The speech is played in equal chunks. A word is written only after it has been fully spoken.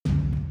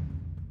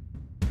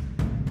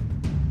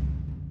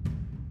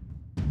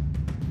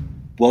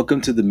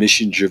Welcome to the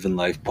Mission Driven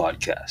Life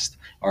podcast.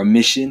 Our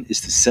mission is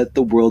to set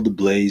the world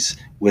ablaze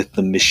with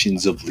the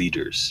missions of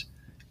leaders,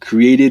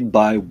 created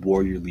by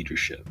Warrior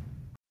Leadership.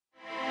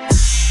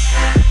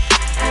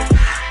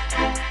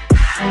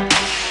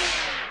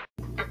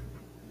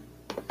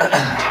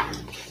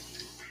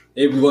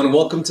 Hey everyone,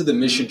 welcome to the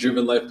Mission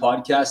Driven Life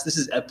podcast. This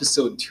is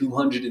episode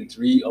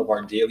 203 of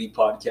our daily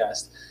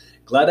podcast.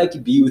 Glad I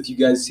could be with you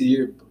guys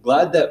here.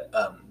 Glad that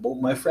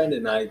my friend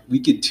and I, we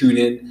could tune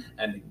in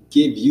and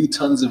give you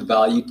tons of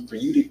value for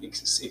you to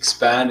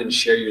expand and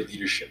share your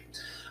leadership.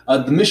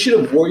 The mission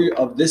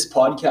of this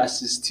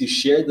podcast is to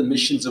share the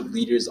missions of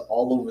leaders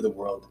all over the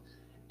world.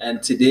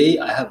 And today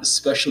I have a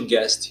special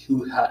guest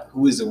who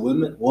is a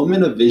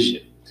woman of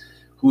vision,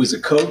 who is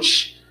a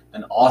coach,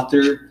 an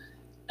author,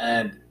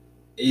 and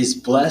is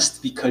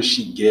blessed because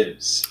she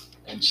gives.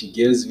 And she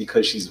gives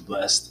because she's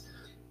blessed.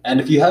 And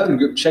if you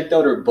haven't checked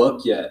out her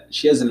book yet,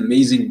 she has an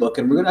amazing book,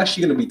 and we're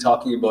actually going to be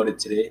talking about it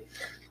today.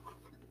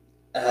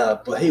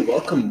 But hey,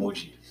 welcome,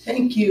 Moji.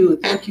 Thank you.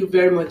 Thank you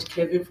very much,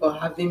 Kevin, for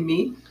having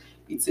me.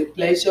 It's a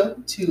pleasure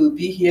to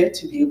be here,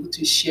 to be able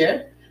to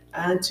share,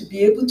 and to be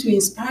able to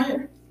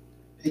inspire,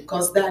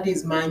 because that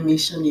is my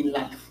mission in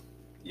life.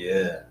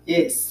 Yeah.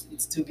 Yes,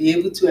 it's to be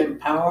able to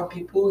empower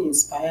people,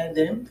 inspire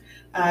them,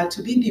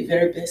 to be the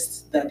very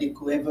best that they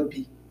could ever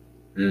be.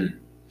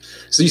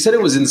 So you said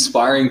it was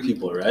inspiring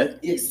people, right?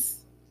 Yes.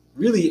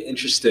 Really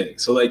interesting.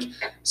 So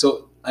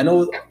I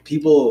know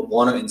people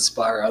want to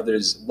inspire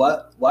others.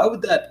 Why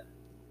would that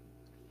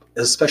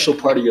be a special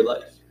part of your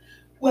life?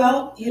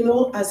 Well,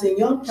 as a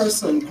young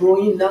person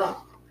growing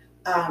up,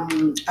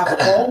 I've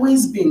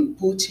always been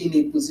put in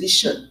a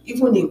position,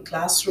 even in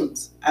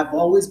classrooms, I've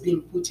always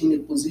been put in a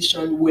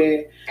position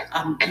where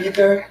I'm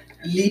either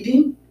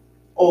leading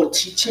or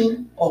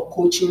teaching or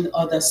coaching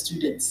other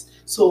students.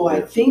 So I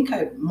think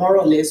I more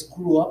or less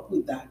grew up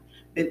with that.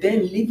 But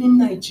then leaving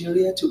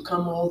Nigeria to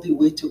come all the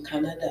way to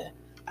Canada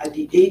at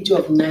the age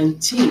of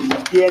 19,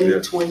 barely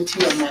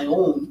 20 on my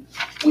own,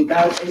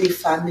 without any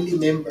family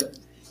member,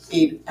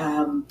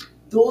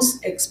 those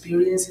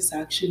experiences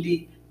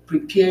actually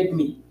prepared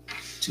me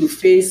to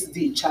face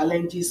the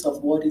challenges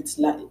of what it's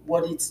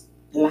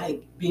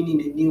like being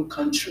in a new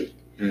country.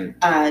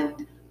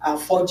 And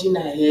forging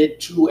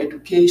ahead through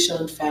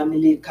education,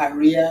 family,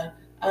 career,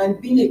 and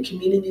being a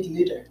community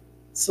leader.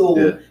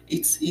 So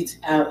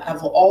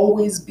I've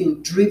always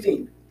been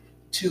driven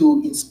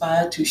to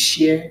inspire, to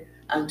share,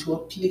 and to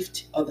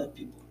uplift other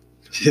people.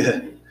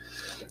 Yeah.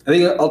 I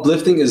think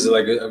uplifting is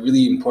like a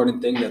really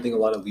important thing that I think a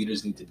lot of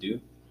leaders need to do,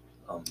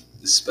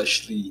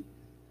 especially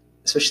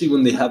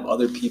when they have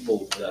other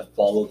people that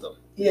follow them.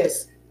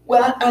 Yes.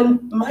 Well,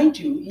 and mind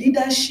you,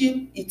 leadership,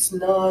 it's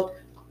not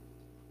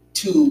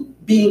to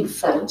be in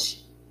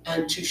front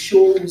and to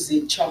show who's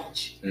in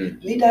charge.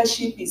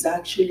 Leadership is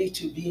actually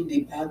to be in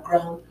the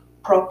background,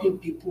 propping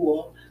people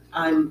up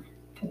and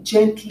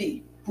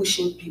gently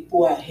pushing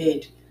people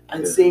ahead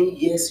and saying,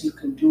 yes, you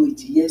can do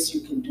it. Yes, you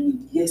can do it.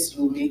 Yes,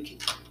 you'll make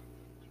it.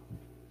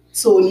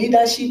 So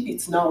leadership,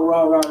 it's not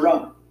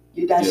rah.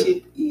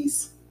 Leadership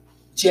is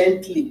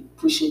gently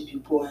pushing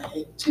people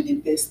ahead to the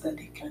best that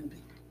they can be.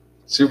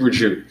 Super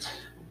true.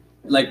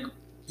 Like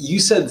you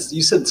said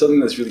something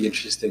that's really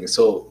interesting.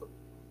 So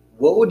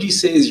what would you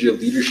say is your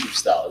leadership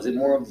style? Is it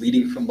more of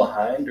leading from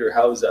behind, or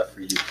how is that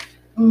for you?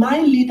 My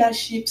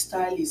leadership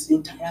style is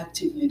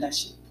interactive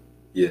leadership.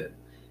 Yeah.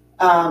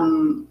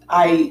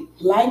 I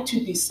like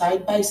to be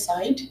side by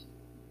side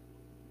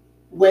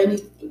when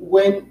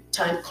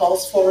time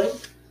calls for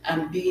it,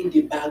 and be in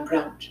the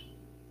background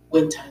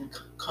when time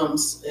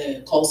calls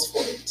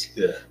for it.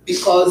 Yeah.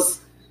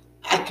 Because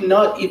I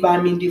cannot, if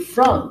I'm in the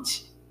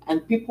front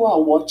and people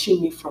are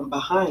watching me from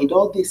behind,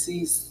 all this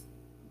is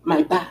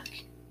my back.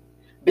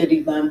 But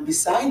if I'm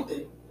beside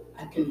them,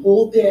 I can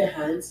hold their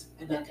hands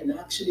and I can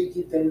actually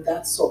give them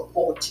that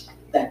support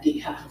that they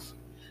have.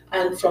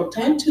 And from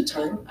time to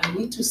time, I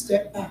need to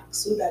step back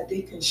so that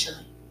they can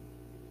shine.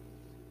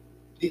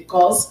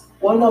 Because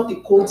one of the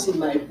quotes in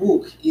my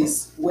book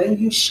is, when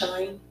you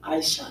shine,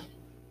 I shine.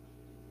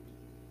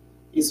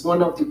 It's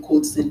one of the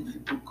quotes in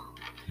my book.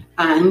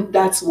 And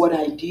that's what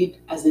I did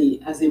as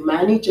a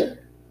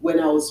manager when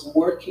I was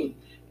working.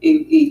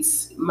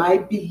 It's my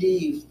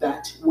belief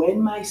that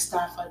when my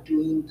staff are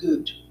doing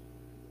good,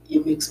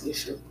 it makes me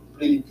feel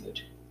really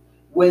good.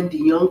 When the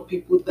young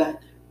people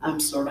that I'm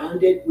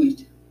surrounded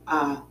with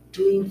are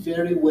doing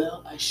very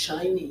well, are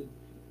shining,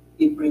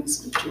 it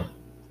brings me joy.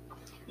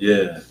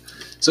 Yeah.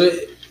 So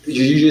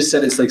you just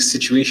said it's like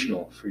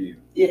situational for you.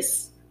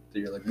 Yes. So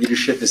you're like,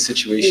 leadership is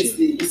situation.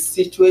 It's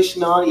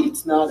situational.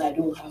 It's not, I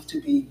don't have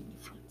to be in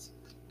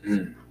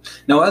front.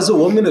 Now, as a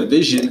woman of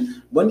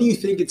vision, when do you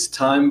think it's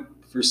time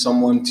for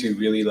someone to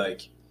really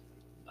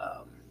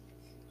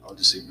I'll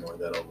just ignore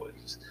that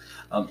always.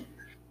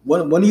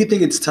 When do you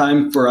think it's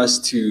time for us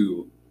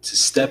to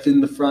step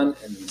in the front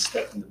and then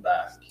step in the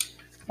back?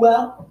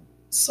 Well,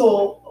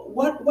 so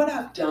what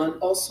I've done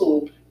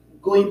also,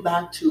 going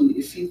back to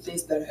a few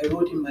things that I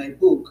wrote in my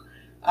book,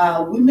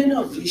 Women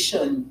of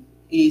Vision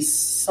is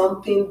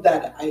something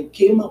that I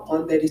came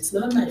upon, but it's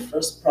not my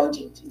first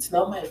project. It's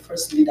not my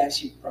first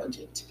leadership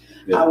project.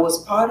 Yeah. I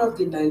was part of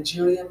the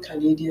Nigerian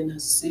Canadian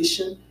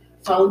Association,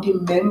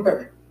 founding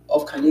member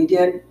of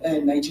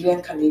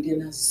Nigerian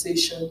Canadian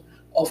Association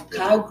of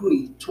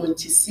Calgary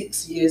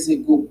 26 years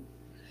ago,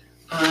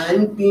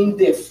 and being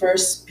the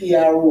first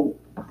PRO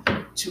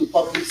to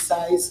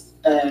publicize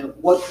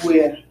what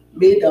we're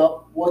made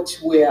up, what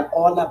we're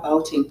all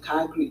about in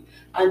Calgary.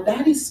 And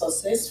that is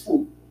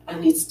successful,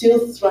 and it's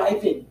still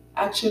thriving.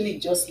 Actually,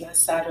 just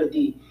last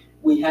Saturday,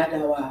 we had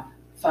our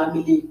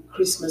family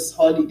Christmas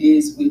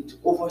holidays with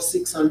over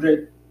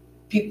 600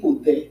 people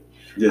there.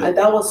 Yeah. And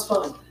that was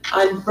fun.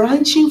 And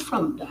branching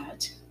from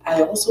that,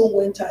 I also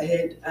went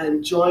ahead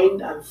and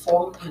joined and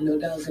formed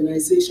another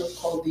organization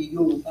called the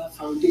Yoruba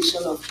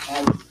Foundation of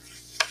Calgary.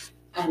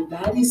 And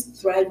that is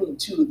thriving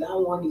too. That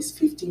one is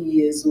 15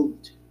 years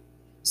old.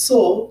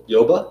 So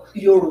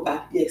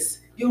Yoruba, yes.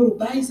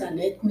 Yoruba is an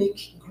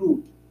ethnic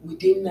group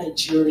within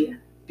Nigeria,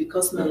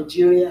 because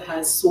Nigeria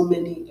has so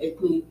many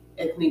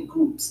ethnic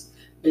groups.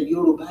 The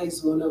Yoruba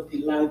is one of the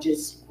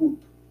largest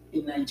group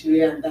in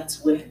Nigeria, and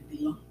that's where I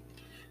belong.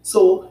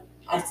 So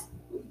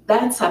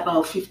that's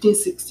about 15,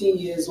 16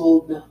 years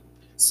old now.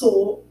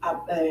 So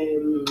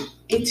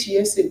 8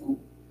 years ago,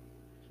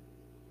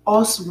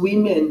 us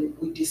women,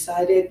 we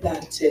decided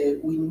that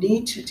we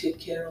need to take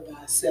care of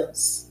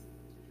ourselves.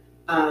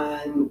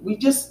 And we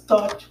just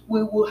thought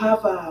we will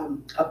have a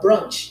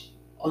brunch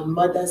on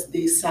Mother's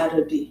Day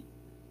Saturday.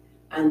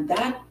 And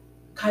that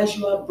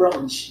casual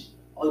brunch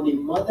on a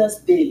Mother's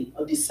Day,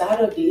 on the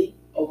Saturday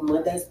of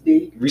Mother's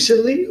Day.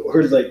 Recently,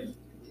 or like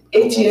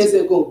 8 years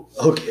ago.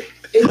 Okay.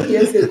 8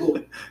 years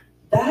ago.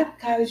 That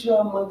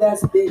casual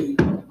Mother's Day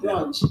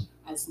brunch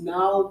has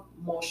now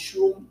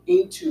mushroomed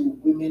into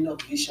Women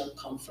of Vision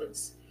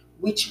Conference,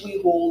 which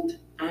we hold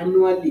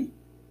annually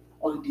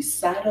on the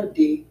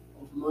Saturday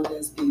of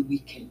Mother's Day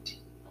weekend.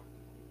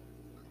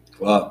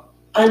 Wow.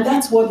 And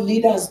that's what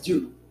leaders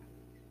do.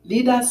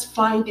 Leaders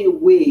find a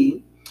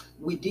way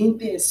within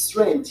their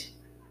strength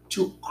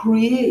to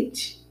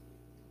create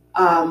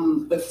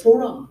a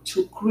forum,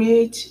 to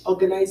create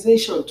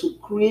organization, to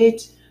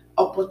create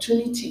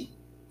opportunity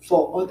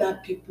for other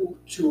people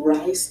to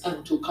rise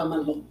and to come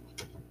along.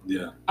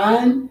 Yeah.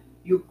 And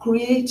you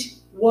create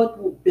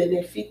what will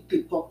benefit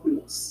the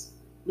populace,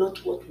 not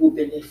what will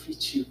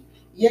benefit you.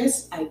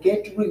 Yes, I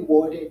get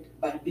rewarded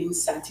by being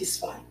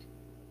satisfied.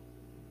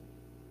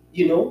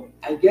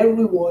 I get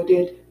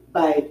rewarded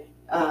by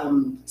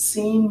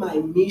seeing my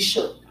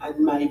mission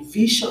and my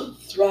vision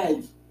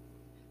thrive.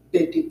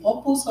 But the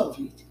purpose of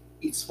it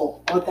is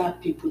for other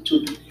people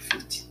to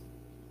benefit.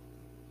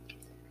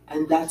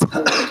 And that's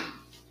good.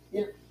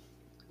 Yeah.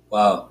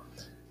 Wow.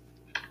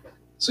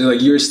 So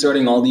like you're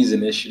starting all these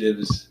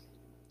initiatives.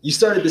 You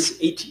started this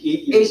 8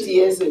 years 8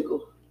 years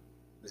ago.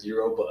 With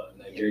Yoruba,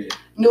 Nigeria.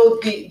 No,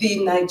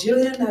 the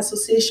Nigerian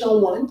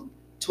Association one,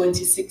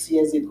 26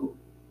 years ago.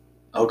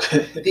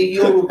 Okay. The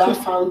Yoruba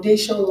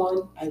Foundation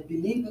one, I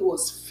believe it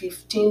was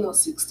 15 or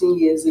 16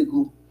 years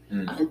ago.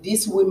 And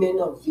this Women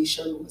of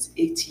Vision was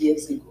 8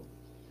 years ago.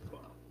 Wow.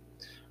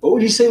 What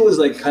would you say was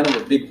like kind of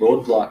a big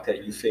roadblock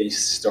that you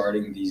faced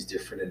starting these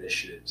different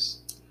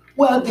initiatives?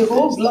 Well, the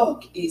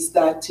roadblock is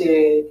that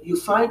you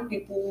find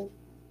people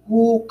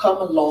who come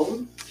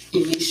along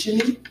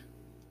initially,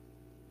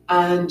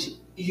 and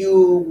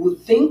you would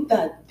think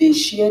that they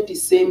share the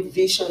same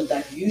vision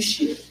that you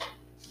share,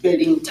 but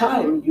in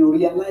time you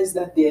realize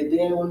that they're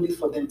there only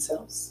for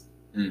themselves.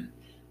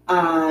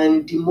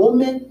 And the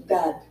moment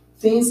that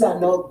things are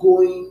not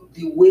going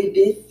the way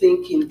they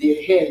think in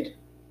their head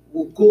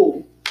will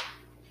go,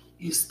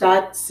 you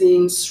start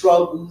seeing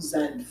struggles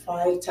and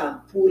fight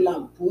and pull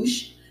and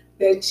push.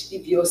 But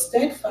if you're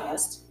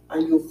steadfast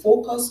and you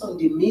focus on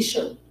the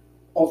mission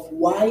of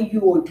why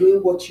you are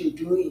doing what you're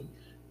doing,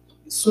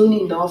 soon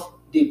enough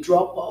they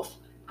drop off,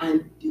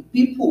 and the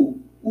people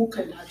who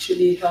can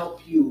actually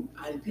help you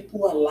and people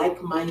who are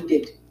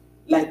like-minded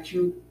like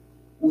you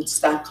would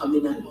start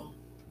coming along.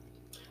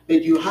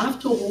 But you have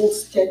to hold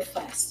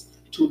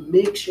steadfast to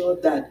make sure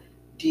that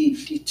the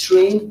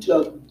train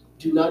do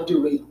not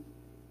derail.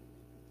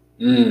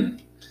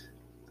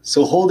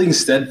 So holding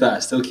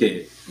steadfast,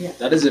 okay. Yeah.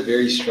 That is a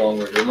very strong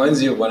word. It reminds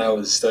me of when I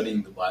was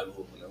studying the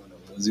Bible when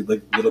I was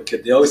like a little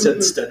kid. They always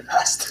said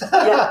steadfast.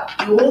 Yeah,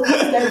 you hold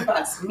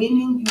steadfast,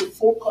 meaning you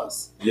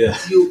focus. Yeah.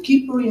 You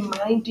keep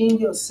reminding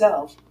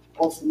yourself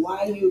of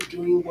why you're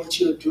doing what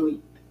you're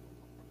doing.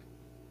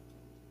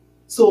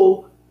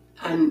 So,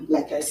 and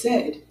like I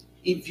said,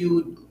 if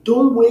you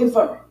don't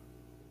waver,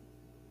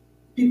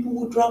 people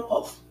will drop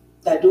off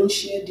that don't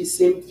share the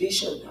same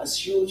vision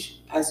as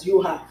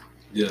you have.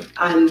 Yeah.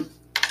 And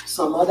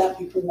some other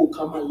people will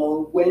come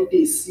along when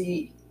they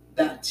see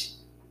that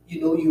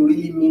you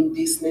really mean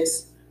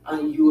business,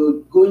 and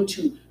you're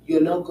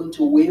not going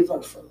to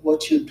waver from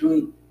what you're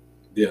doing.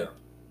 Yeah.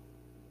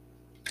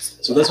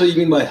 So that's what you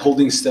mean by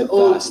holding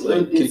steadfast.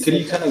 Can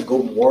you kind of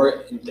go more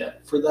in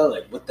depth for that,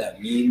 like what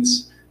that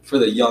means for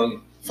the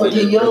young? For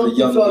the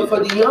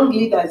young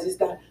leaders, is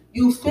that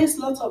you face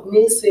lots of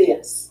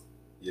naysayers.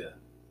 Yeah.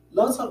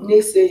 lots of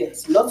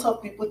naysayers, lots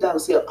of people that will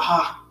say,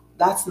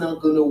 that's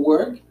not going to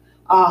work.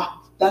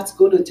 That's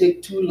going to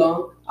take too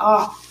long.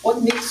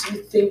 What makes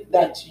you think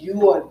that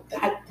you are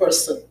that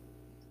person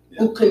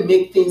who can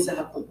make things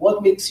happen?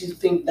 What makes you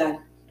think that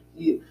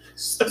you,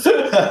 so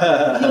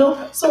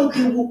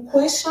they will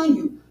question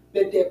you,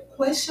 but their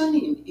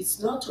questioning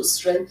is not to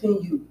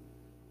strengthen you.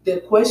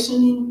 Their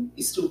questioning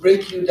is to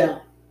break you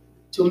down,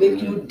 to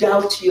make you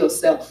doubt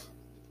yourself.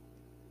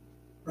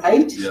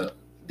 Right? Yeah.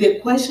 The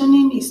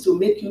questioning is to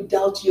make you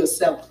doubt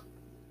yourself.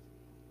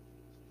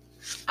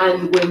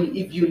 And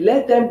if you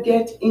let them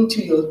get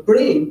into your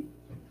brain,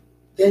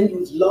 then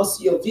you've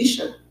lost your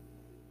vision.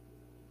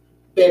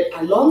 But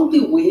along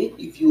the way,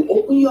 if you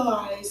open your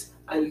eyes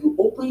and you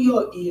open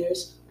your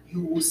ears,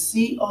 you will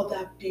see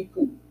other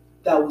people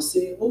that will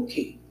say,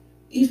 okay,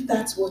 if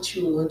that's what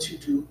you want to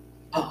do,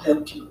 I'll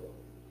help you.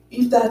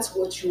 If that's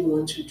what you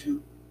want to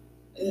do,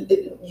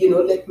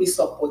 let me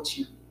support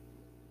you.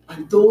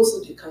 And those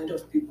are the kind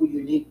of people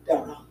you need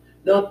around,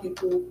 not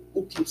people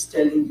who keeps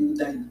telling you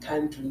that you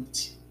can't do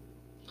it.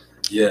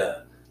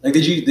 Yeah. Like,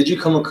 did you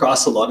come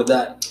across a lot of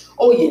that?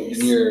 Oh yes.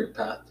 In your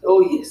path?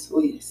 Oh yes.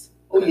 Oh yes.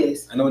 Oh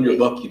yes. I know in your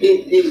book you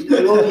did.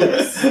 Oh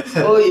yes.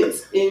 Oh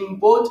yes. In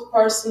both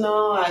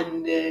personal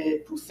and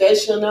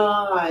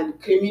professional and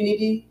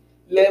community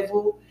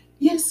level,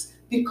 yes,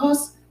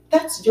 because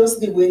that's just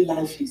the way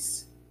life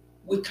is.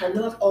 We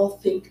cannot all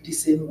think the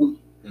same way.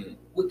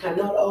 We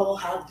cannot all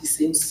have the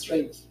same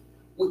strength.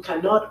 We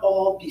cannot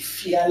all be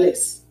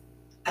fearless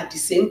at the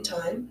same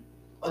time,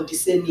 on the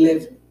same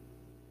level.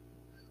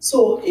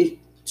 So a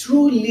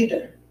true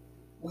leader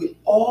will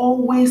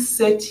always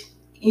set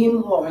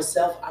him or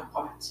herself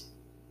apart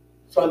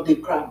from the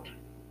crowd,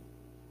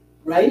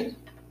 right?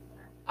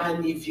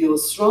 And if you're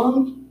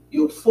strong,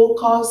 you're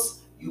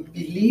focused, you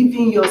believe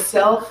in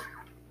yourself,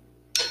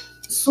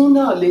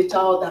 sooner or later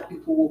other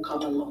people will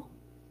come along.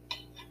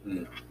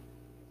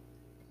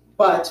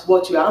 But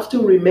what you have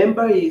to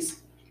remember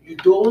is you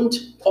don't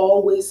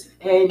always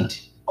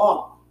end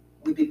up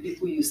with the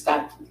people you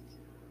start with.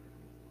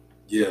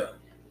 Yeah.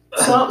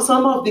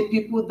 Some of the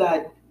people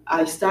that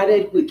I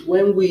started with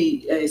when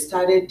we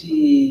started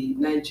the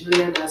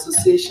Nigerian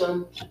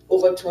Association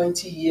over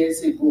 20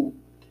 years ago,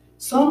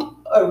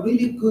 some are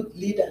really good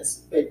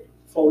leaders, but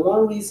for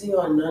one reason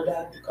or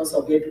another, because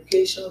of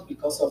education,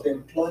 because of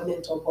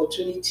employment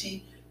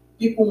opportunity,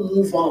 people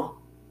move on.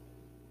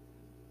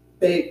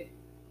 But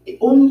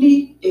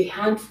only a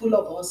handful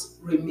of us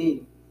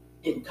remain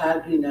in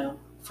Calgary now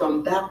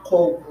from that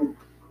core group.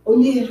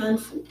 Only a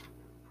handful.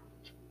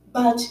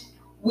 But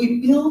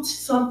we built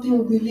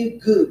something really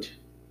good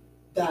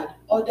that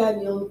other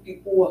young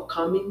people were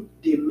coming,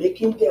 they're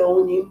making their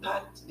own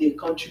impact, they're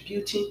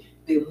contributing,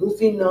 they're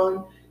moving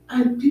on,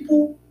 and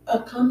people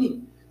are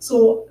coming.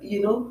 So,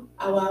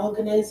 our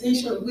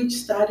organization, which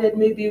started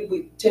maybe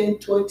with 10,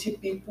 20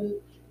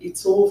 people,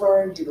 it's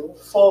over,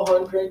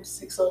 400,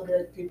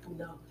 600 people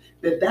now.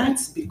 But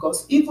that's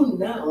because even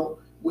now,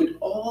 with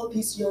all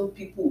these young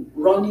people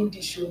running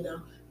the show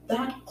now,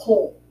 that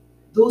core,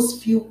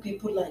 those few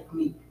people like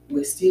me,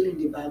 we're still in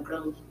the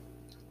background.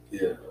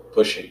 Yeah,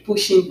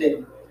 pushing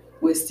them.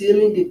 We're still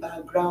in the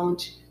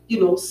background,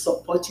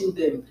 supporting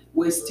them.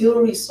 We're still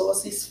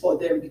resources for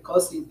them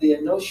because if they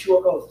are not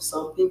sure of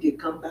something, they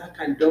come back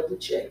and double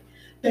check.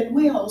 But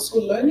we are also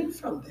learning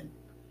from them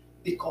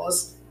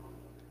because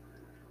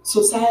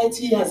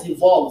society has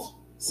evolved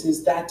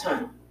since that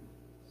time.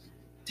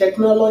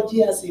 Technology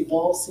has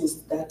evolved since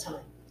that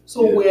time.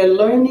 So we're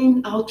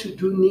learning how to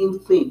do new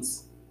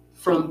things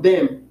from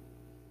them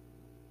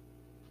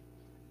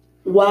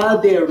while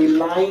they're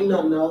relying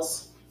on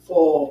us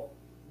for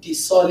the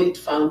solid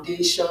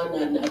foundation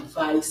and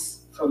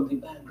advice from the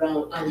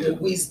background and the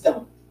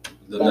wisdom.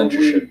 The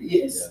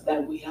mentorship.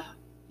 That we have.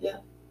 Yeah.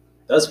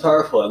 That's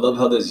powerful. I love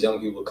how there's young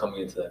people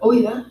coming into that. Oh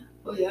yeah.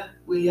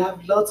 We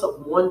have lots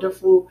of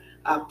wonderful,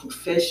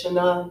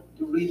 professional,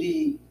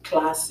 really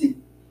classy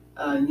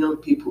young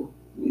people,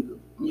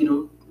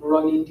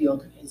 running the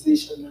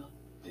organization now.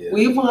 Yeah.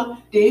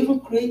 They even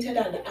created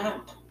an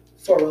app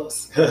for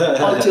us.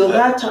 Until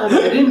that time,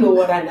 I didn't know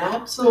what an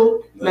app.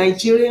 So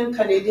Nigerian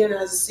Canadian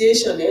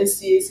Association,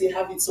 NCAC,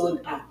 have its own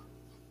app.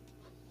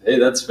 Hey,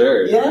 that's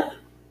fair.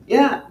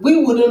 Yeah.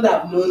 We wouldn't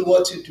have known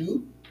what to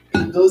do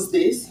in those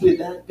days with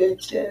that,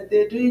 but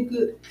they're doing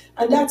good.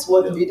 And that's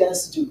what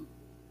leaders do.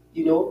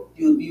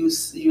 You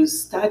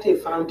start a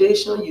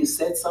foundation, you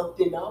set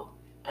something up,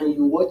 and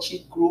you watch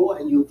it grow,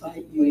 and you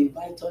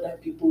invite other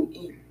people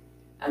in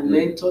and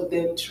mentor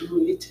them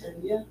through it,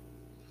 and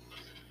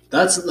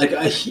That's like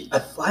I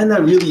find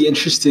that really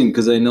interesting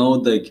because I know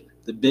like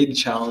the big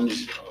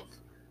challenge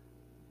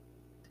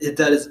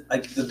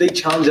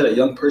that a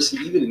young person,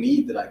 even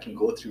me, that I can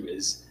go through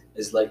is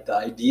like the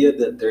idea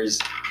that there's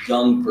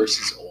young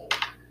versus old.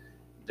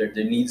 There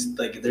needs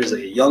there's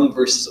a young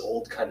versus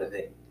old kind of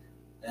thing,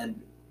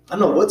 and I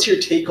don't know, what's your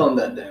take on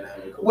that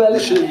dynamic? Well,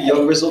 should it be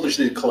young versus old, or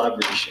should it be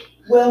collaboration?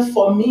 Well,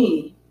 for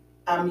me,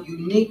 I'm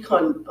unique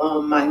on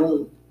my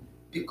own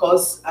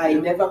because I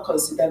never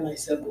consider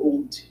myself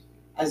old.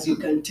 As you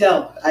can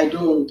tell, I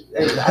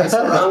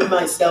surround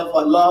myself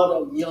a lot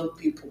of young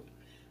people.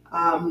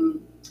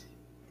 Um,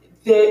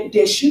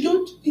 there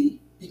shouldn't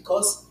be,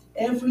 because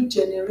every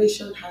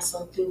generation has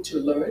something to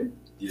learn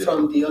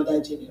from the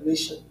other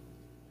generation.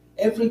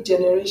 Every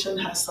generation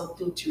has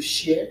something to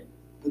share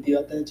with the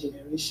other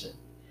generation.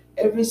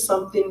 Every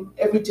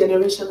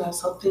generation has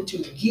something to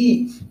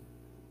give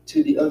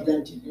to the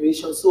other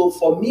generation. So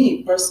for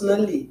me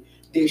personally,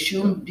 there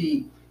shouldn't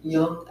be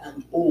young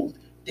and old.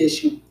 There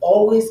should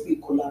always be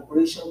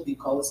collaboration,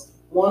 because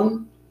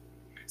one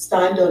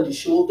stand on the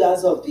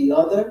shoulders of the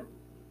other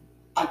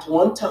at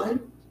one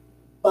time,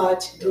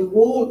 but the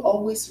role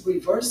always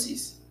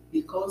reverses,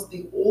 because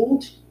the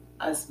old,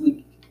 as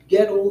we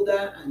get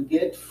older and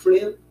get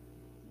frail,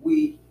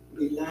 we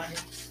rely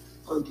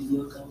on the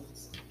younger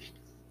ones.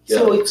 Yeah,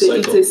 so it's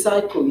a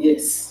cycle,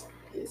 yes.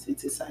 Yes,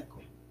 it's a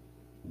cycle.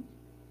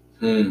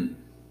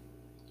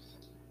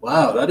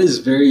 Wow, that is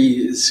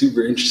very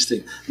super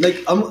interesting.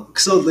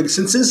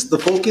 Since the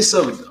focus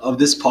of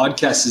this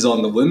podcast is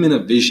on the women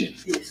of vision.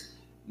 Yes.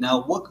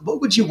 Now, what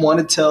would you want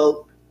to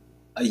tell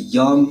a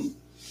young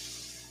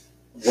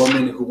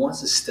woman who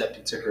wants to step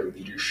into her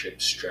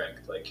leadership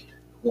strength, like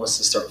who wants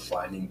to start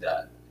finding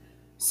that?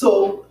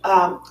 So,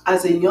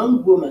 as a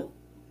young woman,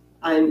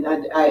 and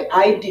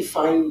I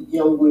define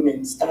young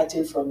women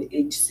starting from the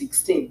age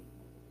 16,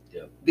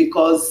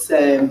 because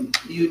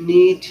you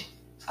need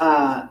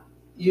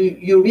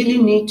you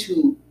really need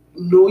to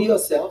know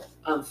yourself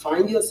and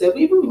find yourself.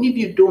 Even if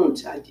you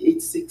don't at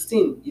age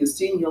 16, you're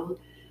still young.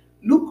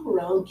 Look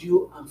around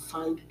you and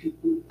find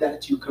people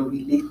that you can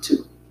relate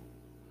to.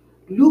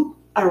 Look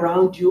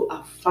around you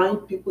and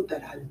find people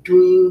that are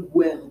doing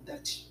well,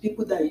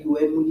 people that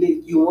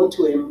you want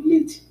to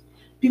emulate,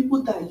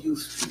 people that you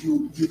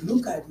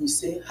look at and you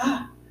say,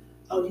 I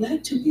would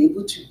like to be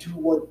able to do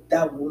what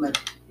that woman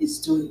is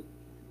doing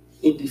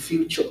in the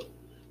future.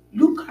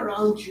 Look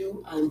around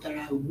you, and there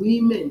are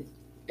women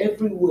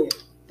everywhere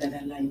that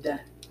are like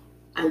that,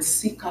 and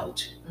seek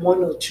out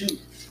one or two.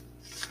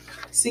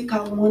 Seek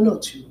out one or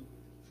two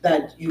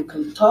that you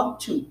can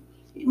talk to.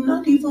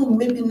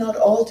 Maybe not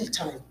all the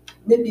time,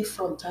 maybe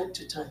from time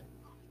to time,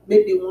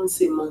 maybe once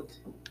a month,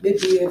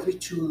 maybe every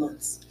 2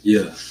 months.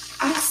 Yeah.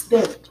 Ask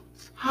them,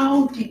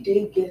 how did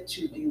they get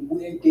to be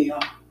where they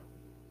are?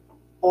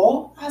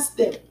 Or ask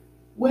them,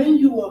 when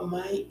you were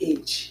my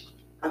age,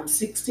 I'm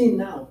 16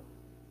 now,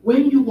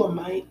 when you were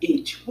my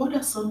age, what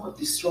are some of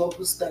the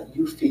struggles that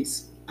you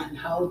face, and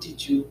how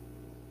did you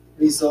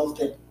resolve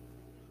them?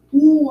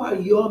 Who are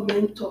your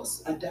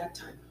mentors at that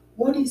time?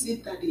 What is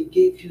it that they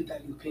gave you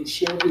that you can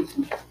share with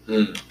me?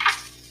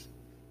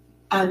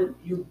 And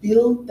you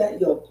build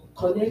your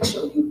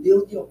connection, you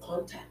build your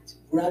contact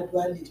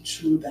gradually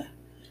through that.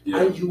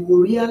 Yeah. And you will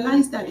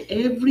realize that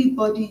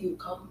everybody you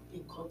come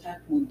in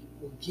contact with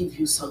will give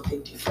you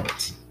something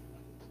different.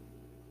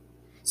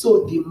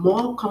 So the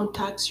more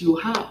contacts you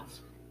have,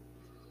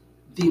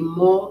 the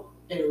more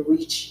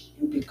enriched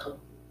you become.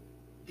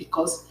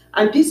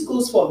 And this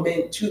goes for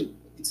men too.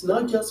 It's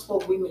not just for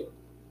women,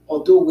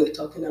 although we're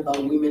talking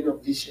about women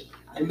of vision.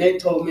 I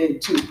mentor men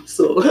too.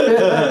 So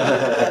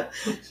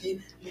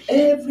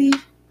every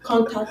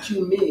contact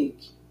you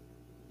make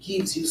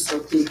gives you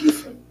something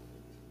different.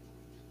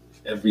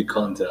 Every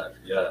contact,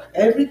 yeah.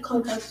 Every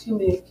contact you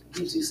make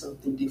gives you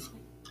something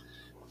different.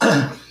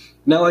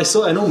 Now, I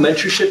know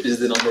mentorship is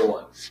the number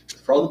one.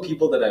 For all the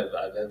people that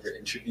I've ever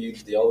interviewed,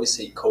 they always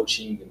say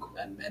coaching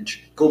and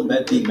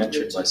being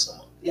mentored by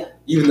someone. Yeah.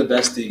 Even the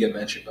best do get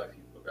mentored by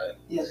people, right?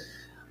 Yeah.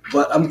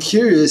 But I'm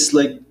curious,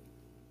 and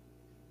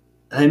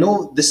I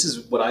know this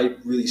is what I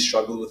really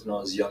struggled with when I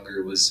was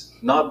younger, was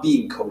not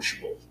being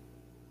coachable,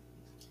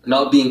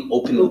 not being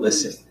open to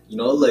listen.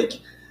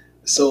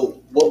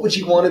 So what would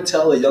you want to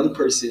tell a young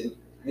person,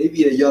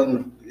 maybe a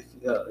young,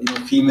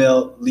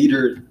 female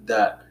leader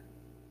that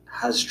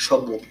has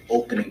trouble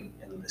opening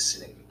and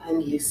listening?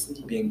 And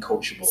listening, being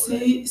coachable.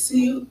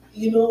 See,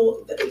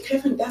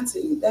 Kevin, that's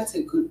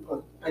a good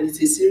point, and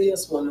it's a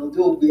serious one.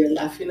 Although we are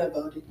laughing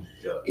about it,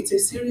 It's a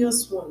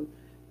serious one.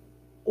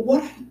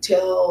 What I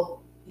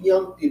tell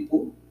young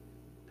people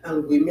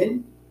and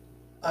women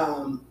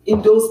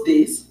in those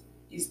days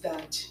is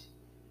that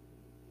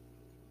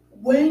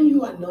when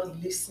you are not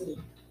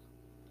listening,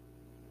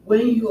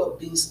 when you are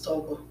being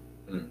stubborn,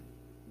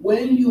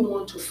 when you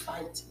want to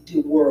fight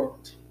the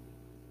world,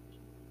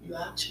 you're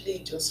actually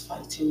just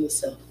fighting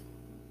yourself.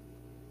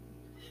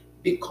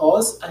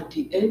 Because at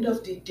the end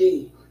of the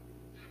day,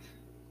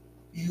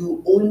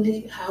 you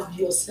only have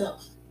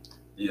yourself.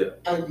 Yeah.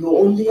 And you're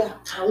only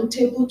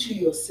accountable to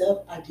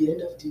yourself at the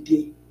end of the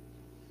day.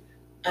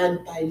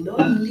 And by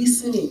not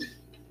listening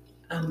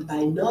and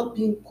by not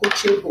being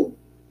coachable,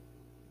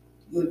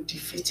 you're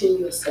defeating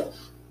yourself.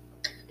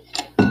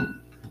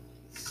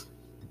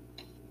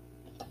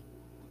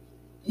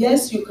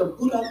 Yes, you can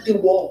put up the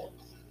wall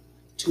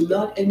to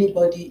not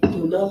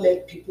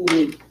let people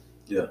in.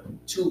 Yeah.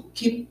 To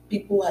keep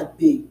people at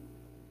bay.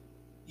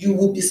 You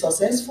will be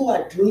successful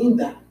at doing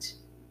that.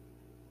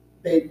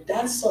 But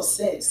that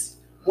success,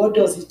 what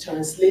does it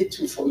translate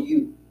to for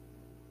you?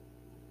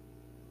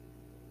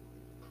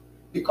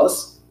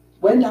 Because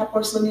when that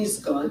person is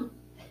gone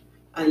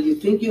and you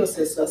think you're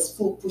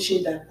successful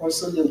pushing that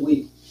person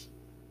away,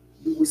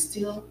 you will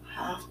still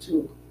have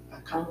to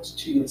account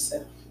to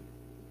yourself.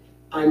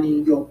 And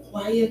in your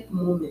quiet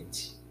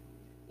moment,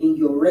 in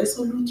your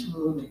resolute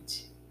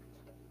moment,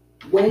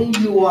 when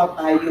you are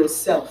by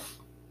yourself,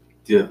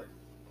 Yeah.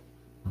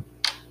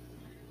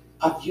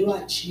 have you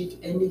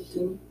achieved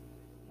anything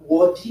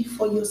worthy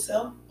for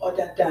yourself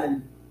other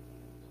than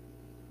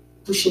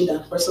pushing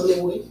that person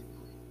away?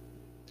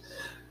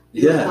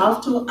 You Yeah.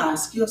 have to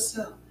ask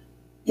yourself,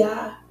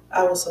 yeah,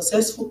 I was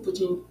successful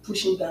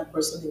pushing that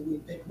person away,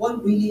 but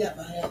what really have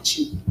I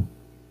achieved?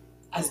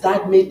 Has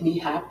that made me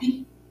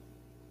happy?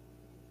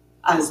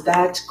 Has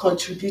that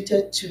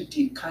contributed to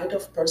the kind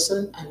of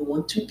person I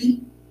want to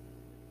be?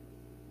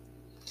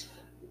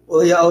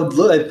 Well, yeah,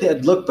 I think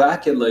I'd look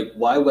back at like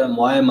why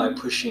am I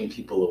pushing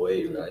people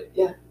away, right?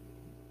 Yeah.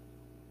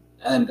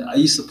 And I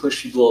used to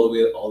push people all the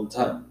way all the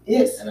time.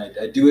 Yes. And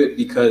I do it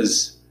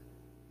because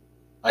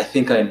I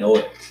think I know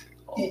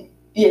it.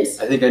 Yes.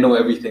 I think I know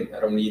everything. I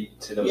don't need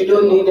to know. You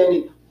don't need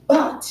any.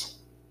 But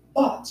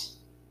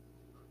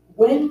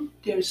when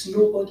there's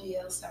nobody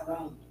else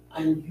around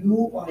and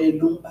you are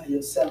alone by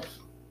yourself,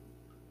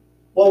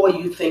 what were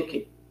you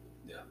thinking?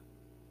 Yeah.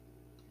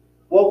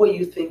 What were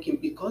you thinking?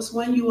 Because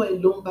when you are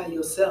alone by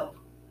yourself,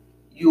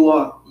 you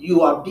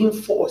are being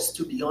forced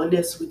to be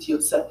honest with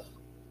yourself.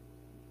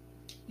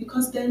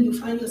 Because then you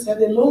find yourself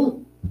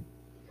alone.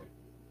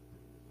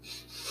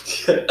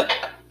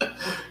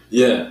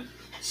 Yeah.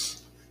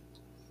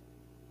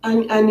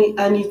 And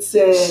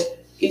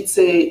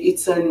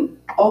it's an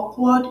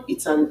awkward,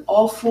 it's an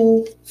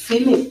awful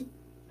feeling.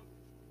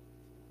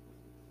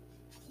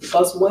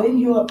 Because when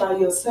you are by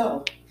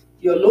yourself,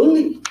 you're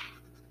lonely.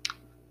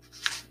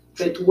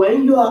 But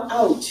when you are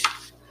out,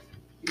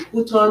 you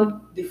put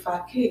on the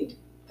facade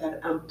that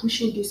I'm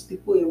pushing these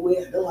people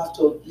away. I don't have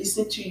to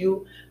listen to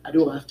you. I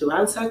don't have to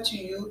answer to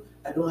you.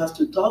 I don't have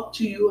to talk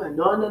to you, and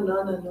on and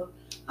on and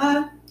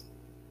on.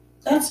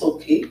 That's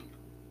okay.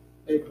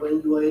 But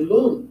when you are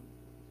alone,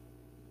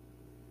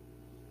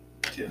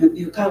 Yeah.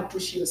 you can't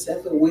push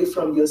yourself away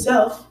from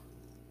yourself.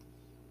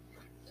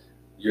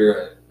 You're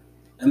right.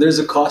 And there's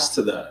a cost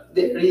to that.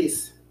 There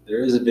is.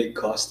 There is a big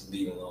cost to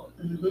being alone.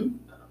 Mm-hmm.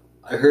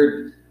 I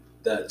heard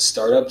that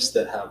startups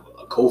that have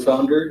a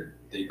co-founder,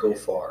 they go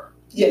far.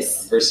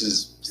 Yes.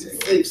 Versus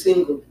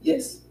single.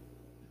 Yes.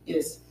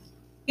 Yes.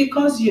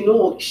 Because,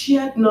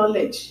 shared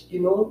knowledge,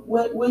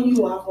 when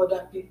you have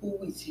other people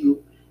with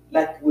you,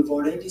 like we've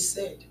already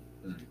said,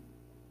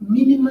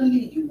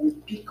 minimally you will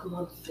pick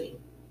one thing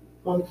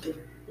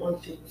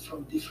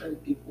from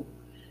different people.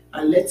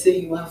 And let's say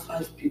you have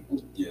 5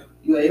 people. Yeah.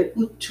 You are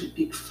able to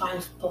pick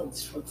 5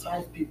 points from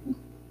 5 people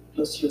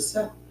plus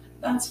yourself.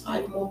 That's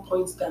 5 more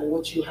points than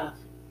what you have.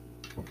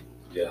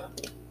 Yeah.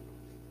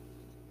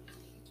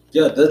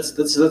 Yeah,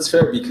 that's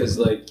fair because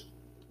like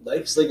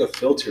life's like a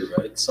filter,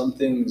 right? Some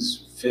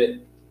things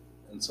fit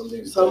and some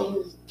things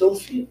don't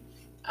fit.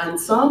 And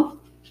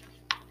some,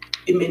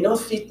 it may not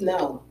fit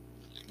now.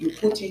 You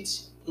put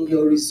it in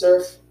your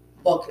reserve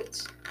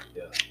bucket.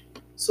 Yeah.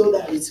 So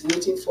that it's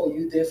waiting for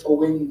you there for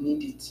when you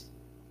need it.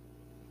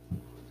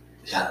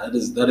 Yeah,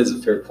 that is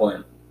a fair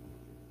point.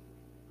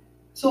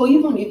 So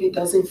even if it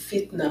doesn't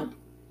fit now,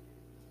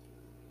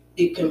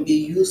 it can be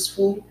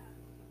useful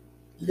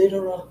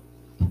later on.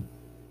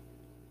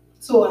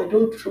 So I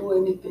don't throw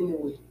anything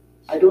away.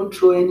 I don't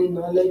throw any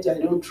knowledge. I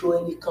don't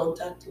throw any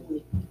contact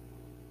away.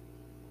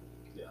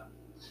 Yeah.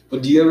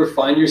 But do you ever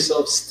find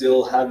yourself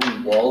still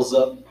having walls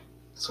up?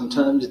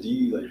 Sometimes do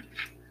you like?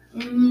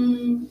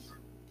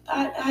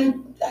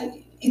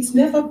 It's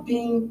never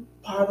been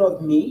part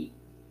of me.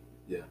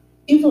 Yeah.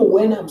 Even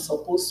when I'm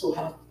supposed to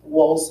have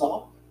walls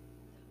up,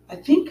 I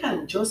think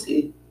I'm just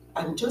a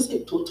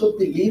total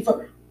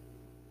believer.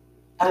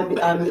 I'm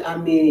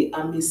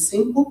a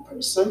simple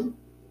person.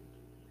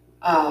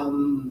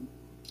 And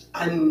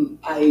I'm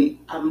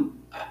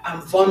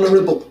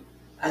vulnerable.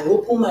 I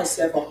open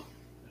myself up.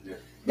 Yeah.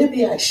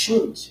 Maybe I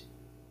should,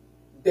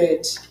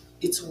 but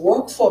it's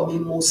worked for me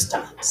most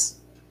times.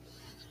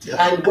 Yeah.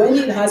 And when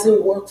it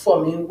hasn't worked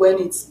for me, when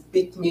it's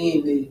bit me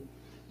in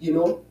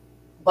the,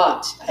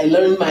 but I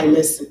learned my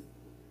lesson.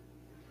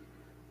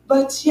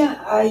 But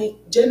yeah, I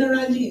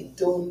generally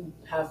don't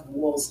have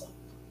walls up.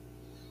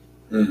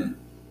 Mm-hmm.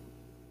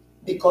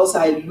 Because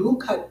I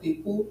look at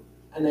people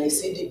and I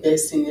see the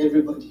best in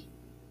everybody.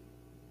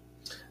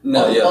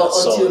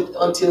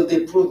 Until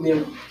they prove me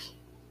wrong.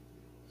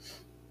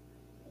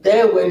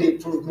 Then when they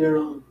prove me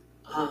wrong,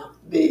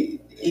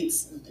 it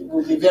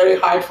will be very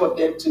hard for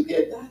them to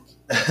get that.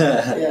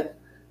 Yeah.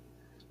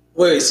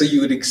 Wait, so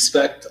you would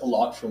expect a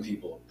lot from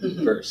people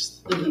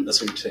first? Mm-hmm.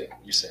 That's what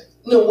you're saying.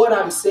 No, what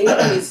I'm saying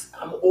is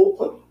I'm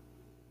open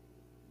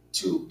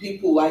to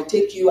people. I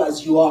take you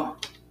as you are.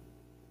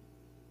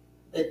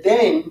 But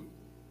then,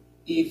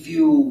 if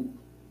you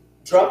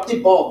drop the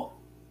ball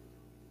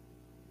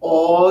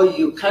or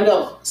you kind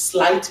of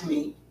slight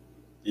me,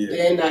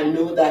 then I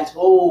know that,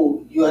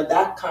 you are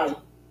that kind.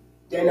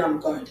 Then I'm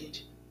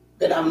guarded.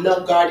 But I'm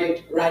not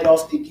guarded right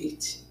off the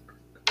gate.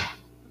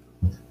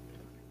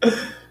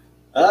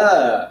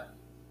 Ah,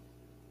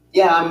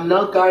 Yeah, I'm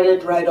not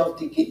guarded right off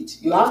the gate.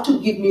 You have to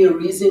give me a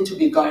reason to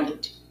be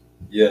guarded.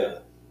 yeah.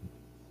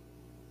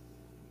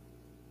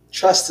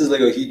 Trust is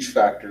like a huge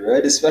factor,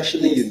 right?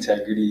 Especially Yes.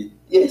 integrity.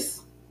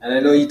 Yes. And I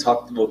know you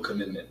talked about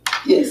commitment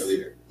Yes.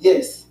 earlier.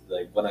 Yes.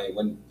 Like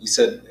when you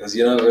said, because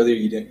earlier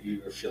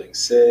you were feeling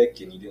sick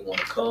and you didn't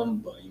want to come,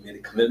 but you made a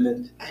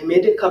commitment. I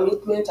made a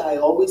commitment. I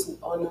always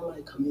honor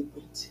my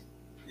commitment.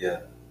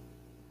 Yeah.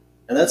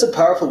 And that's a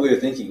powerful way of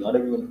thinking. Not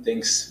everyone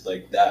thinks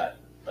like that.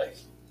 Like,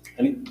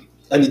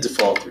 I need to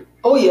follow through.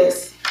 Oh,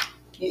 yes.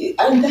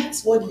 And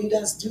that's what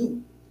leaders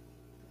do.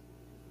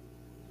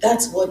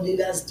 That's what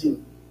leaders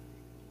do.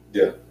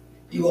 Yeah.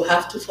 You will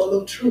have to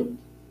follow through.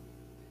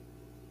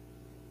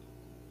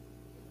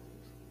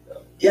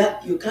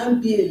 Yeah, you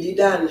can't be a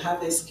leader and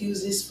have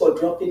excuses for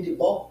dropping the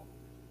ball.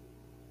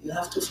 You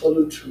have to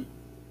follow through.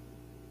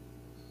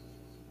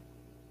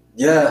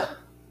 Yeah.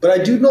 But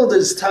I do know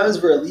there's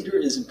times where a leader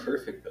isn't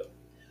perfect, though.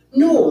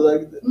 No,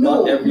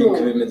 not every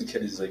commitment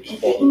kid is like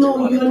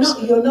no,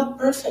 you're not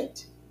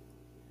perfect.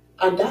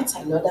 And that's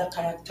another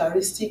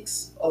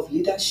characteristics of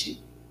leadership,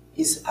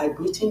 is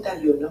admitting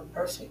that you're not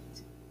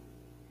perfect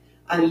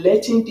and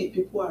letting the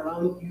people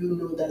around you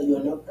know that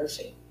you're not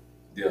perfect.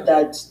 Yeah.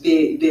 That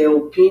their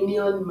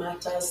opinion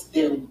matters,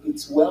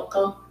 it's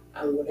welcome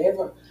and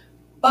whatever.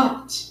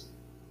 But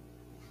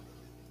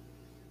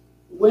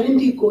when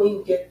the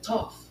going get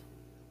tough,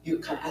 you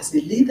can, as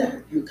a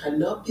leader, you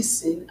cannot be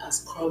seen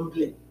as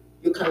crumbling.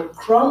 You can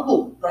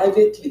crumble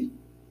privately,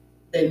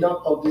 but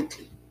not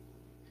publicly.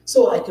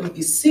 So I can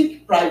be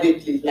sick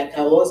privately, like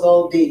I was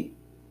all day,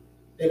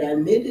 but I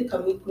made a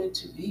commitment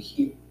to be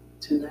here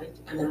tonight,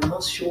 and I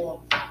must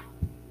show up.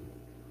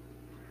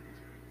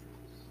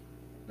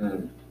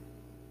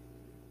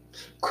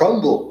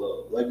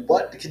 Crumble, like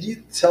what? Could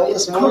you tell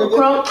us more?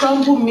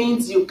 Crumble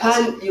means you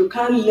can't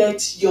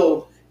let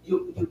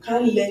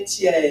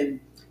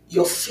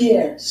your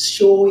fear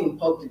show in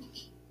public.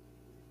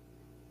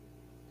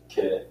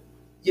 Okay.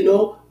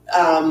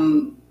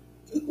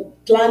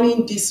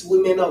 Planning this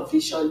Women of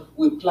Vision,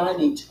 we plan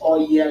it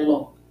all year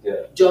long.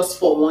 Yeah. Just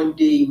for one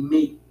day in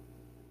May.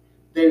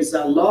 There's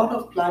a lot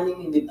of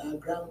planning in the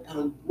background,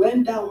 and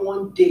when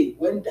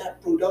that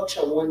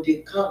production one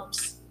day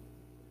comes,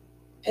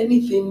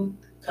 anything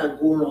can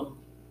go wrong.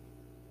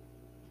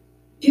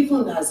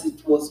 Even as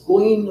it was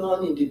going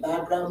on in the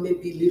background,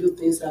 maybe little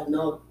things are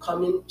now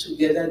coming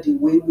together the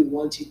way we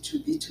want it to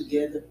be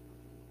together.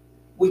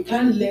 We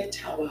can't let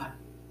our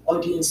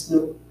audience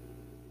know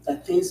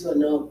that things are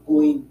not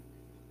going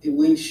the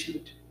way it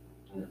should.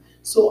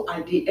 So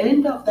at the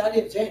end of that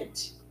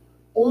event,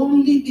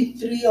 only the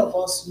three of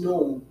us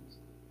know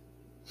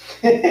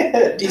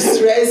the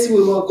stress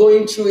we were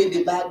going through in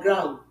the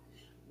background.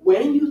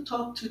 When you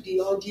talk to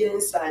the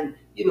audience and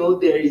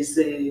there is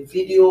a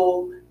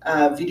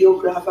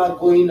videographer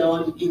going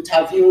on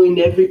interviewing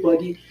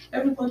everybody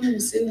will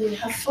say, we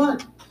have fun.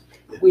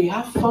 We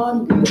have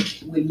fun,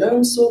 we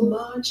learn so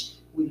much,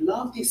 we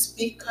love the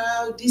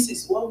speaker, this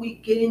is what we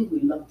gain,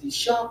 we love the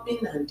shopping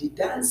and the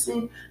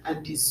dancing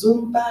and the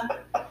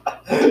Zumba.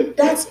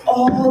 That's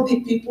all the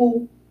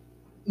people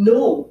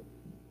know,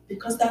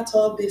 because that's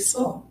all they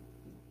saw.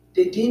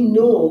 They didn't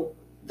know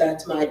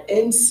that my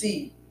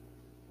MC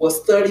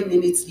was 30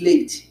 minutes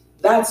late.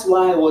 That's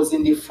why I was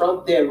in the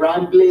front there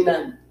rambling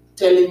and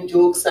telling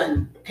jokes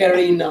and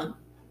carrying on.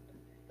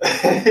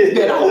 But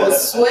I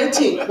was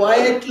sweating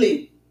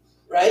quietly,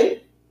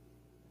 right?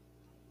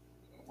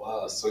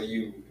 Wow, so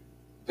you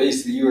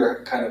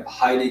were kind of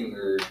hiding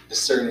or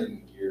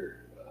discerning your...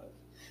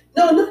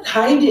 No, not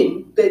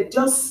hiding, but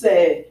just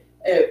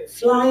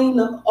flying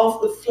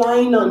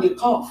on the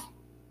cuff.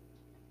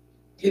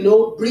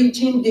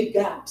 Bridging the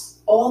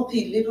gaps, all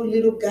the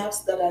little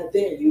gaps that are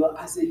there.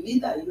 As a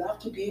leader, you have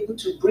to be able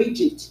to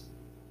bridge it.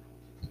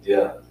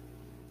 Yeah.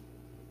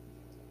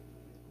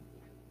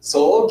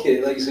 So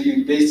so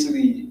you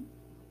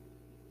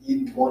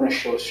want to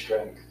show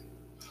strength.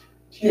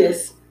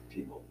 Yes.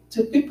 People.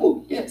 To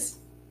people, yes.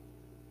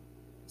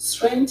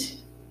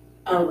 Strength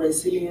and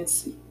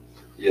resiliency.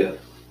 Yeah.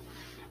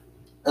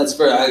 That's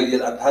fair.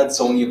 I've had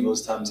so many of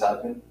those times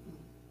happen,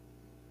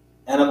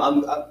 and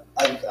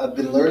I've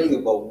been learning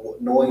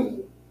about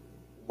knowing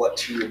what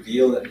to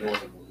reveal and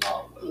knowing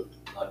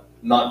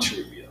not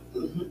to reveal.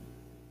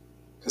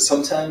 Because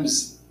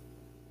sometimes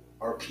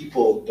our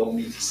people don't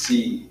need to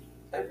see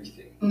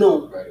everything.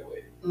 No. Right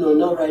away. No,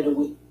 not right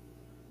away.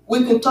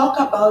 We can talk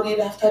about it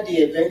after the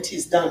event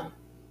is done.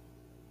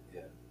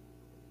 Yeah.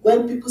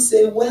 When people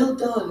say, well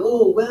done,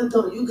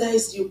 you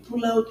guys, you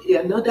pull out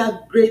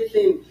another great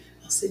thing,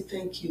 I'll say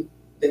thank you.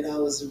 But I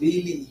was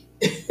really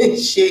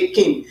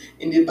shaking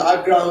in the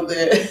background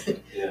there.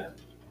 Yeah.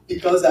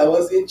 Because I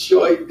wasn't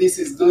sure if this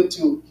is going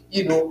to,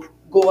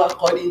 go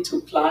according to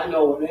plan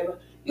or whatever.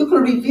 You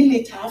can reveal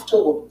it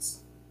afterwards.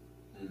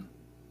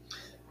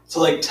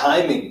 So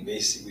timing,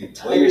 basically.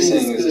 What you're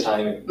saying is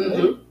timing.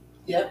 Mm-hmm. Right?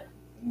 Yeah.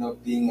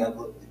 Being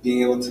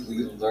able to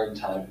learn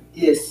timing.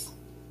 Yes.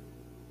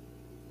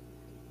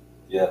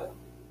 Yeah.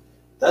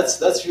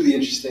 That's really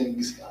interesting.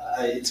 'Cause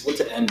it's what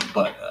to end,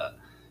 but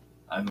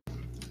I'm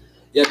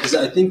yeah, because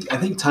I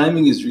think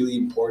timing is really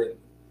important.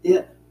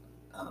 Yeah.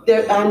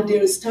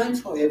 There is time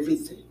for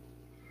everything.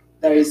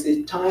 There is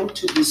a time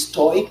to be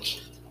stoic,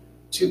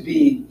 to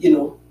be,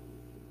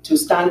 to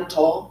stand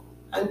tall,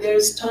 and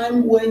there's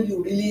time when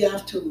you really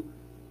have to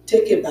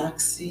take a back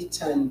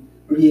seat and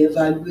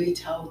reevaluate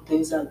how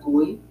things are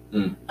going.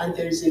 Mm. And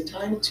there's a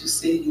time to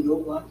say, you know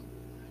what,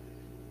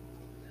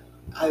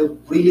 I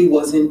really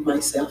wasn't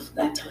myself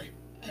that time.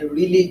 I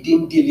really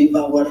didn't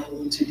deliver what I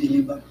want to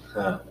deliver.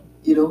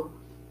 You know,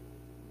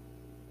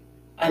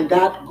 and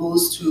that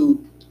goes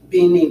to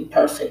being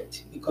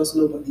imperfect, because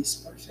nobody's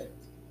perfect.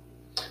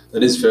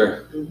 That is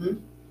fair. Mm-hmm.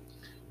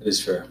 That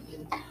is fair.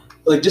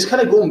 Like, just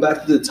kind of going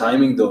back to the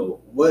timing though,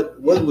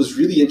 what was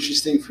really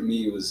interesting for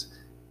me was,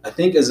 I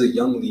think as a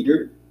young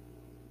leader,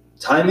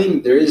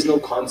 timing, there is no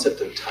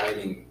concept of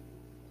timing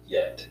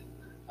yet.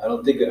 I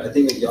think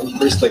a young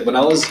person, like when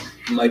I was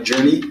in my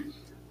journey,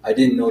 I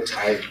didn't know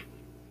timing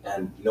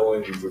and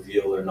knowing to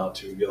reveal or not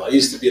to reveal. I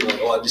used to be like,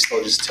 oh, I'll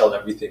just tell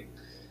everything.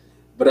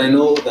 But I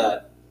know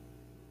that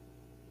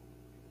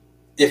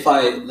if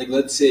I, like,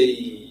 let's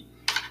say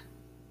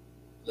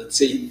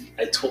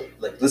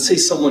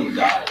someone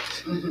died,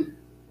 Mm-hmm.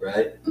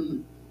 right?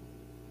 Mm-hmm.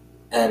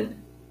 And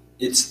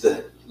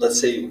let's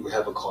say we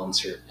have a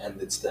concert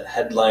and it's the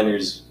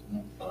headliner's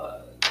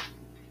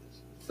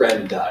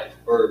friend died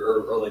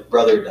or like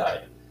brother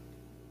died.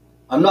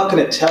 I'm not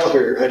going to tell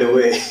her right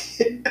away.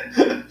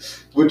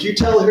 Would you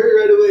tell her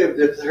right away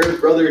if her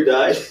brother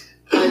died?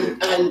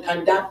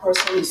 And that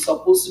person is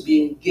supposed to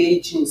be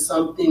engaged in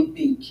something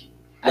big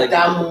at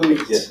that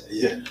moment.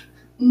 Yeah.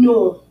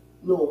 No,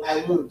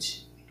 I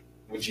won't.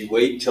 Would you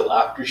wait till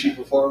after she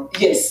performed?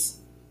 Yes.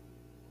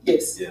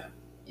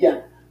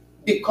 Yeah.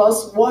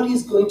 Because what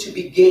is going to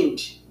be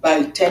gained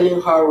by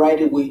telling her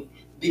right away?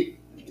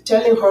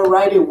 Telling her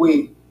right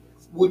away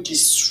would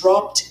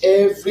disrupt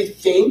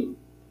everything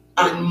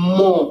and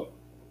more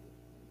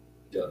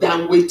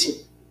than waiting.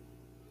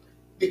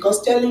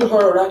 Because telling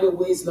her right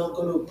away is not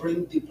going to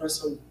bring the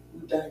person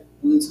who died.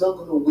 It's not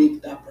going to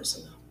wake that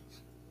person up,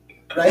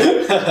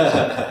 right?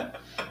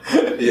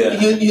 Yeah.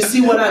 You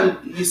see what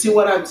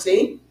I'm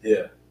saying?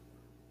 Yeah.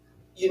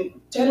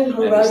 Telling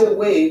her right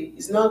away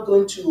is not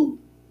going to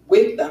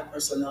wake that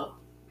person up,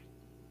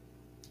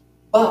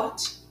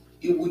 but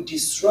it would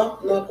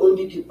disrupt not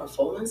only the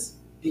performance,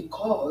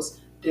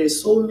 because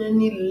there's so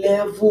many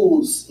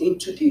levels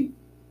into the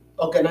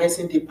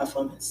organizing the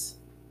performance.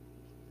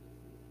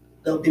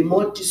 There'll be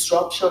more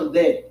disruption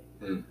there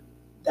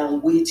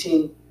than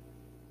waiting,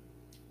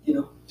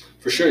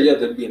 For sure, yeah,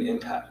 there'd be an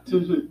impact.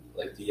 Mm-hmm.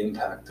 Like the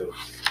impact of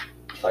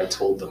if I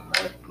told them,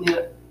 right?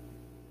 Yeah.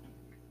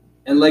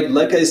 And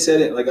like I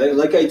said, like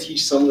I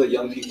teach some of the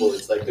young people,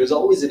 it's like there's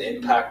always an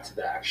impact to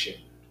the action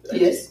that I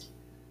Yes. take.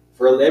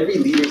 For every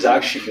leader's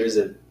action, there's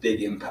a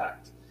big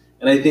impact.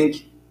 And I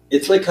think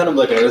it's like kind of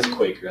like an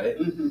earthquake, right?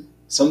 Mm-hmm.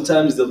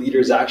 Sometimes the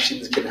leader's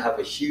actions can have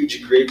a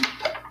huge, great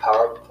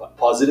power,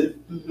 positive,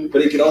 Mm-hmm.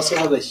 but it can also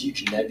have a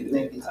huge negative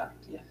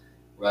impact, Yeah.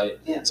 right?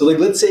 Yeah. So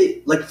let's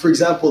say, for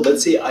example,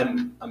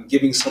 I'm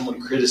giving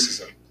someone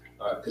criticism,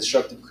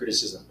 constructive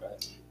criticism,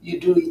 right? You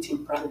do it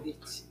in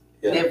private,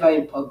 Yeah. never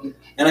in public.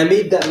 And I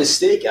made that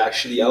mistake,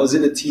 actually. I was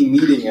in a team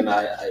meeting and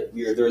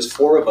there was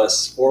 4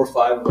 or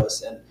 5 of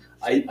us, and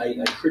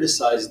I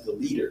criticized the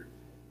leader.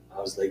 I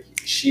was like,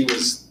 she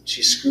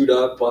screwed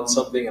up on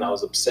something and I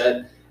was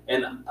upset,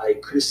 and I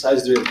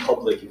criticized her in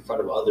public in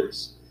front of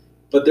others.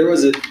 But there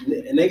was a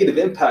negative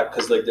impact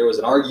because like there was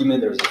an argument,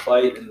 there was a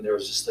fight, and there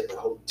was just like a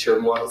whole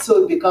turmoil.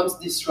 So it becomes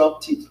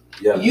disruptive.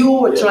 Yeah. You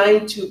were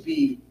trying to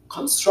be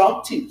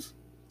constructive.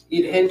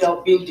 It ended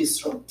up being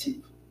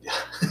disruptive.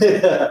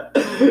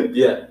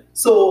 Yeah.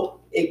 So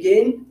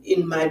again,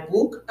 in my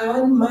book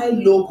and my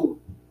logo,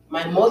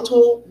 my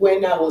motto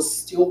when I was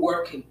still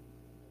working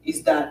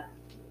is that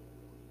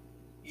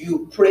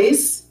you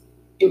praise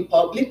in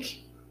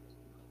public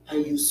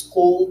and you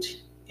scold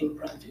in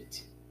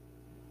private.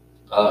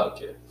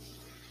 Okay.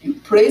 You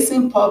praise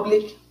in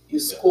public, you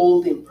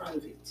scold in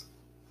private.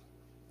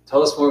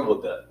 Tell us more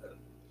about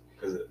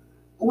that.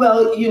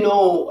 Well,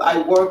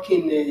 I work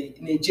in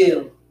a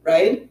jail,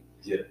 right?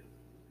 Yeah.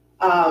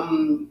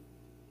 And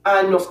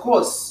of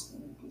course,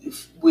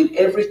 with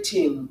every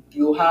team,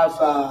 you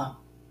have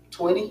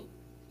 20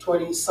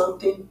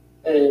 something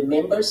team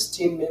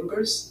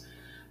members,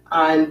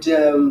 and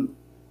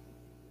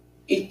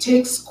it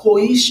takes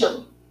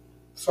cohesion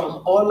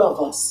from all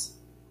of us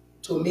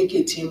to make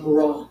a team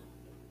run.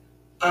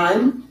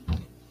 And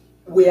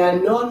we are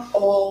not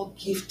all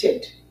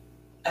gifted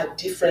at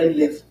different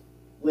level.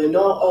 We're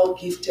not all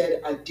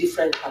gifted at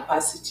different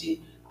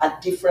capacity,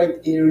 at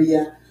different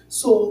area.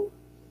 So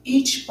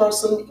each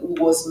person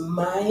was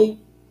my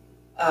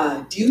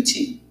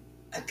duty,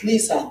 at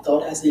least I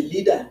thought as a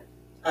leader.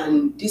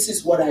 And this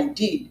is what I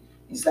did,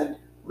 is that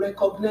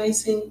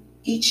recognizing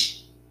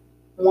each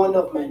one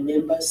of my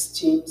members'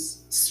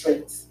 team's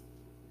strengths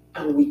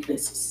and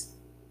weaknesses.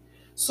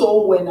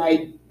 So when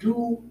I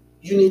do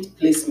unit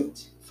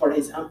placement, for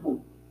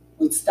example,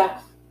 with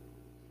staff,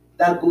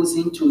 that goes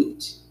into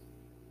it.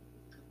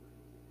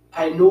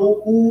 I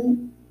know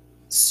whose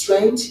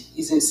strength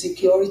is in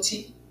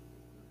security,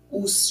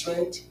 whose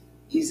strength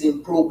is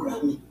in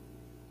programming.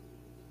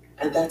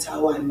 And that's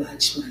how I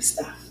match my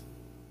staff.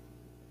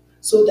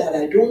 So that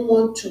I don't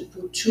want to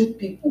put two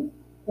people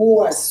who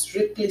are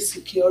strictly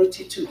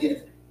security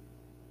together,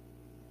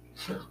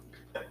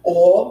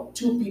 or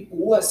two people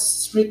who are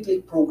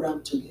strictly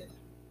programmed together.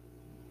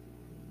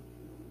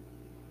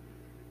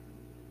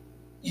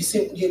 You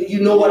see,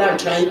 you know what I'm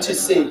trying to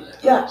say.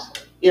 Yeah.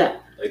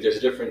 Like there's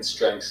different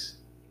strengths,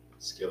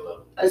 skill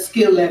level. A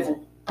skill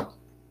level.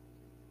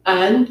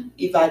 And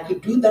if I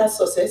could do that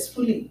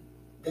successfully,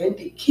 then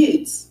the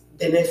kids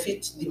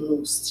benefit the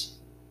most.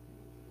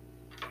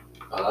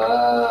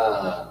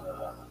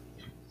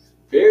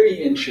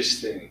 Very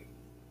interesting.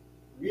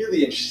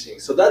 Really interesting.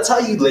 So that's how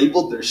you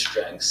labeled their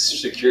strengths,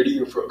 security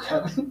or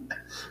programming?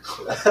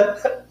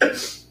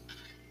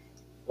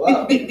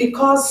 Wow.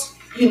 Because,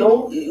 you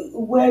know,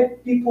 where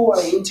people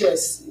are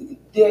interested,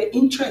 their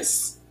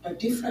interests are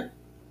different.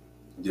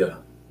 Yeah.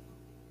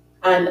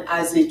 And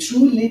as a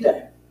true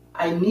leader,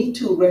 I need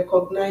to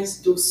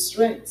recognize those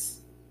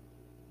strengths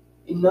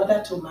in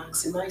order to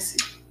maximize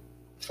it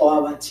for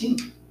our team.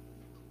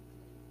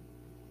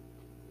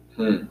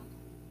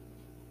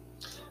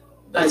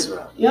 That's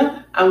right.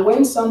 Yeah, and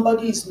when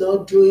somebody is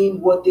not doing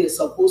what they're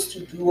supposed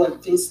to do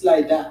and things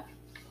like that,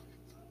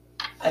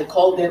 I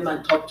call them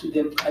and talk to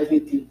them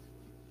privately.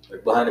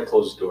 Like behind a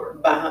closed door.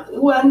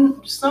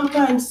 When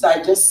sometimes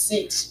I just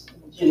sit,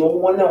 you know,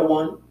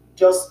 one-on-one,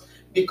 just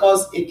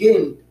because,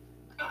 again,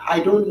 I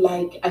didn't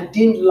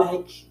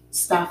like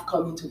staff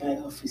coming to my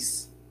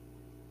office.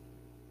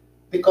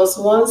 Because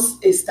once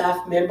a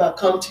staff member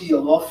come to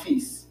your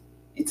office,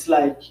 it's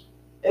like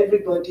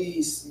everybody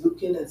is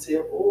looking and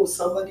saying, oh,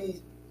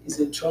 somebody is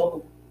in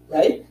trouble,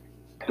 right?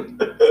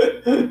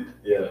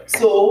 Yeah.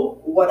 So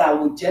what I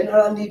would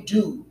generally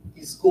do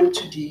is go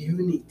to the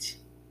unit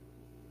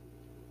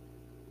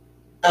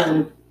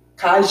and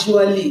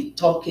casually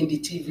talk in the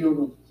TV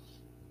room.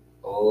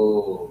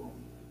 Oh.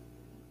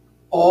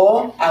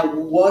 Or I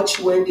will watch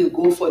when they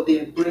go for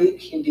their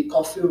break in the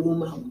coffee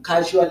room. I will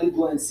casually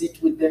go and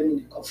sit with them in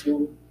the coffee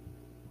room.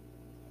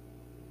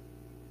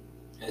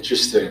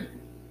 Interesting.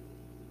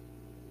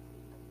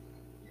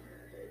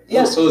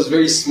 Yeah. So it's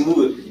very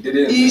smooth. You did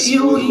it in a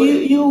smooth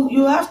way.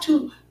 You have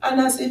to, and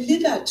as a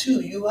leader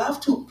too, you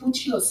have to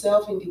put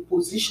yourself in the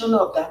position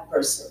of that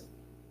person.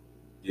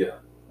 Yeah.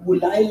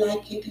 Will I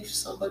like it if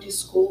somebody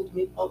scolds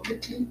me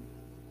publicly?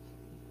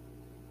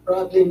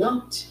 Probably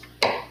not.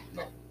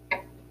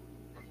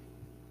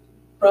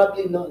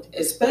 Probably not,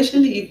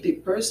 especially if the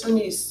person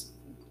is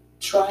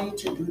trying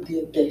to do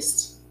their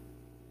best.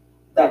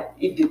 That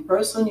if the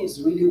person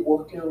is really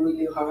working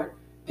really hard,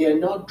 they're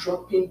not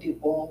dropping the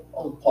ball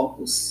on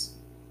purpose.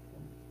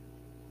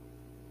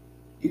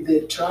 If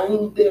they're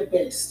trying their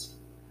best,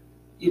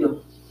 you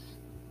know.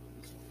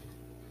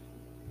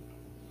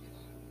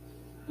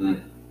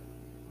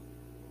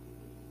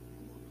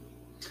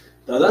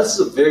 Now that's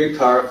a very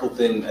powerful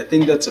thing. I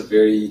think that's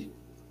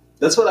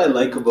what I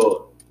like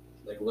about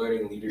like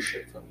learning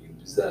leadership from you,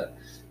 is that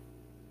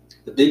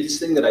the biggest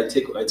thing that I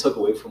took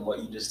away from what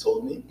you just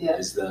told me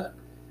is that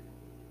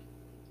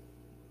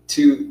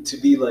to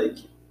be like,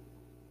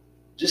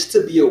 just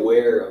to be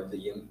aware of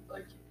the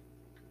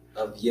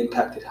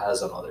impact it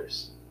has on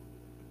others.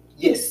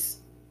 Yes.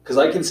 Because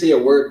I can say a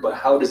word, but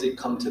how does it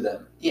come to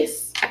them?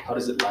 Yes. How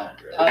does it land,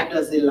 right? How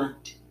does it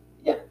land?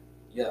 Yeah.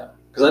 Yeah.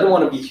 Because I don't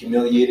want to be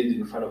humiliated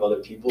in front of other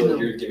people No. if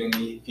you're giving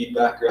me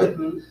feedback, right?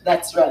 Mm-hmm.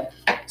 That's right.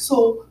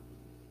 So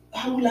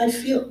how will I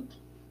feel?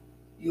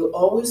 You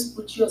always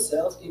put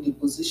yourself in the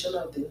position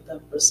of the other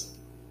person.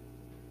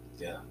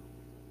 Yeah.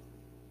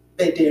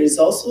 But there is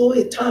also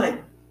a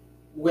time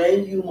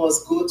when you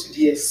must go to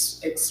the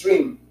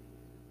extreme.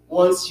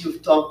 Once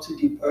you've talked to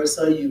the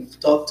person, you've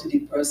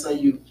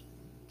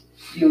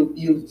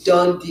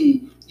done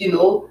the, you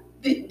know,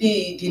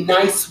 the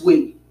nice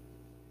way.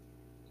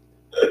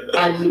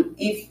 And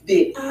if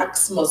the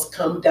axe must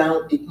come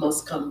down, it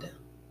must come down.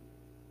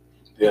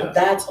 Yeah. And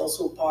that's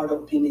also part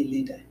of being a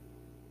leader.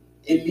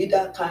 A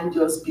leader can't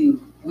just be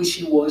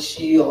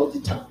wishy-washy all the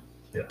time.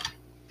 Yeah.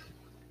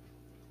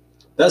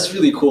 That's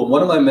really cool.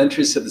 One of my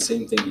mentors said the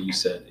same thing that you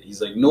said.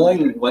 He's like,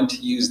 knowing when to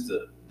use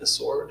the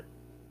sword,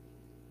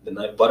 the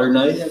knife, butter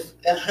knife,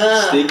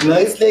 steak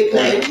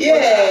knife,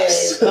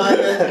 yes, on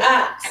an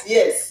axe,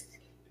 yes.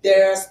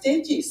 There are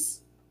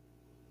stages.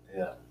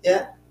 Yeah.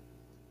 Yeah.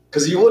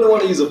 Because you wouldn't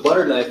want to use a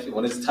butter knife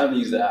when it's time to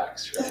use the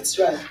axe, right? That's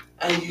right.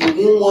 And you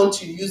won't want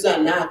to use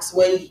an axe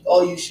when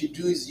all you should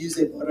do is use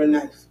a butter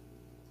knife.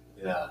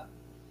 Yeah.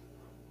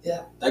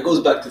 Yeah. That goes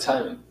back to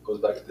timing. Goes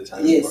back to the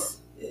timing. Yes.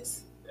 Part.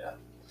 Yes. Yeah.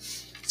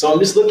 So I'm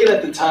just looking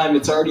at the time.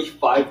 It's already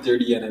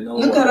 5:30, and I know.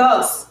 Look at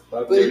us.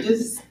 We're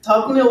just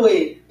talking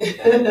away.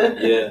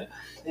 Yeah.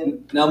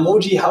 And now,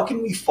 Moji, how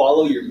can we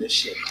follow your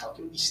mission? How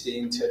can we stay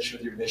in touch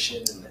with your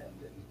mission and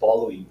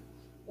follow you?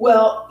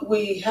 Well,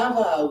 we have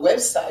a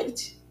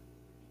website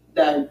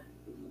that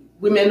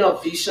Women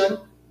of Vision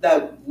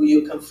that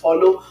you can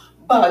follow.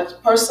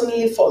 But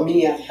personally, for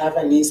me, I have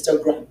an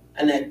Instagram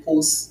and I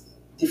post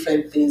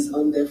different things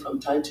on there from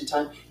time to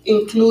time,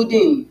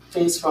 including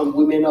things from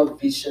Women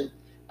of Vision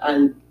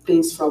and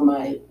things from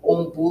my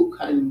own book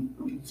and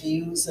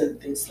reviews and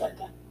things like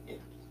that. Yeah.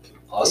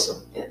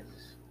 Awesome. Yeah.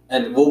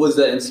 And what was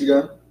that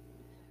Instagram?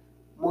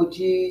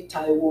 Moji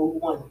Taiwo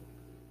 1.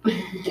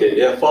 Okay,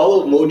 yeah,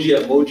 follow Moji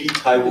at Moji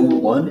Taiwo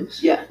 1.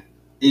 Yeah.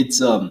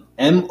 It's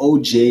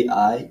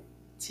MOJI.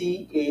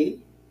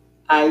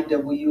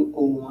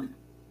 TAIWO1.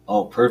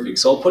 Oh, perfect.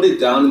 So I'll put it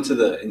down into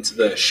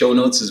the show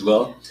notes as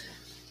well.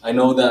 I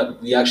know that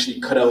we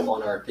actually cut out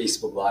on our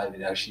Facebook Live.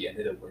 It actually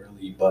ended up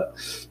early, but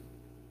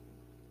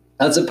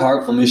that's a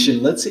powerful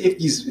mission. Let's say if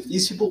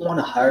these people want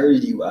to hire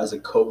you as a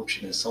coach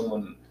and as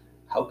someone,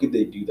 how could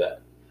they do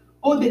that?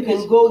 Oh, they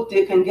can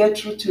get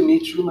through to me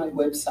through my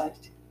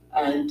website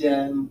and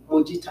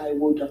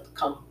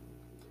mojitaiwo.com.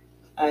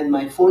 And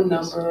my phone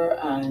number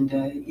and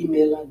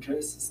email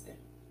address is there.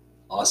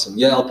 Awesome.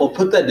 Yeah, I'll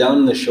put that down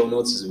in the show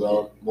notes as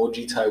well.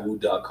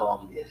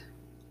 mojitaiwo.com. Yeah.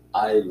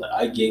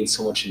 I gained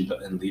so much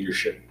in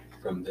leadership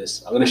from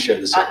this. I'm going to share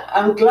this.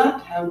 I'm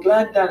glad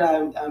that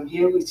I'm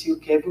here with you,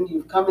 Kevin.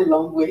 You've come a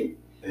long way.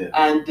 Yeah.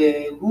 And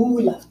who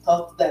would have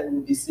thought that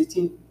we'll be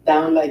sitting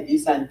down like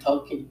this and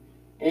talking?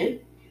 Eh?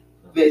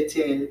 But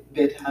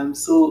I'm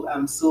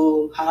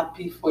so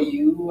happy for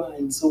you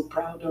and so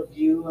proud of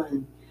you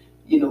and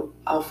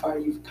how far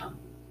you've come.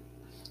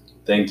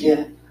 Thank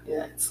you.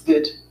 Yeah, it's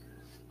good.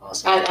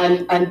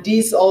 Awesome. And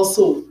these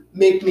also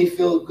make me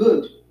feel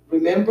good.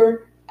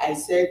 Remember, I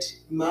said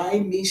my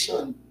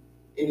mission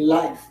in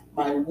life,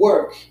 my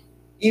work,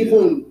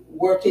 even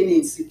working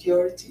in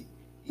security,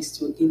 is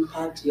to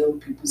impact young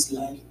people's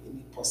life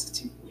in a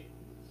positive way.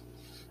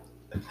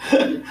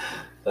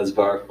 That's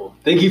powerful.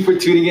 Thank you for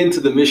tuning in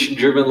to the Mission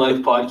Driven Life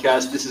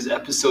podcast. This is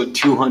episode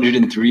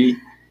 203.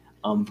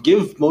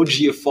 Give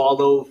Moji a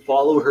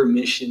follow her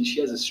mission. She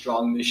has a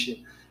strong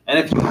mission. And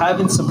if you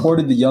haven't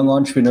supported the Young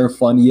Entrepreneur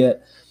Fund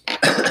yet,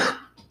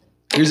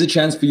 here's a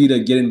chance for you to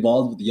get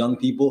involved with young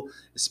people,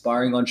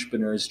 aspiring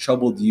entrepreneurs,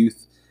 troubled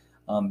youth.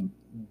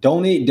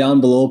 Donate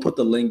down below. Put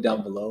the link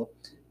down below.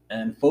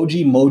 And follow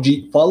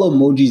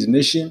Moji's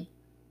mission.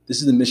 This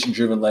is the Mission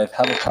Driven Life.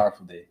 Have a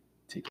powerful day.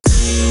 Take care.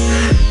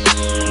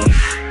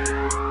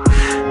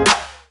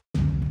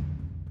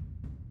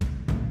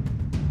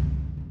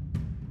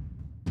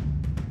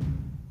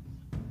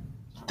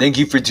 Thank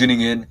you for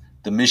tuning in.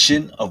 The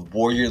mission of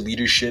Warrior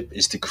Leadership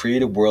is to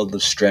create a world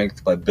of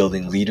strength by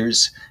building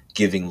leaders,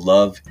 giving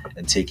love,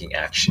 and taking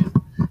action.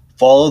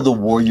 Follow the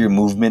Warrior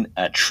movement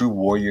at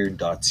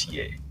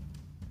truewarrior.ca.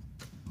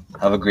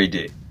 Have a great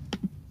day.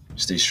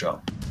 Stay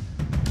strong.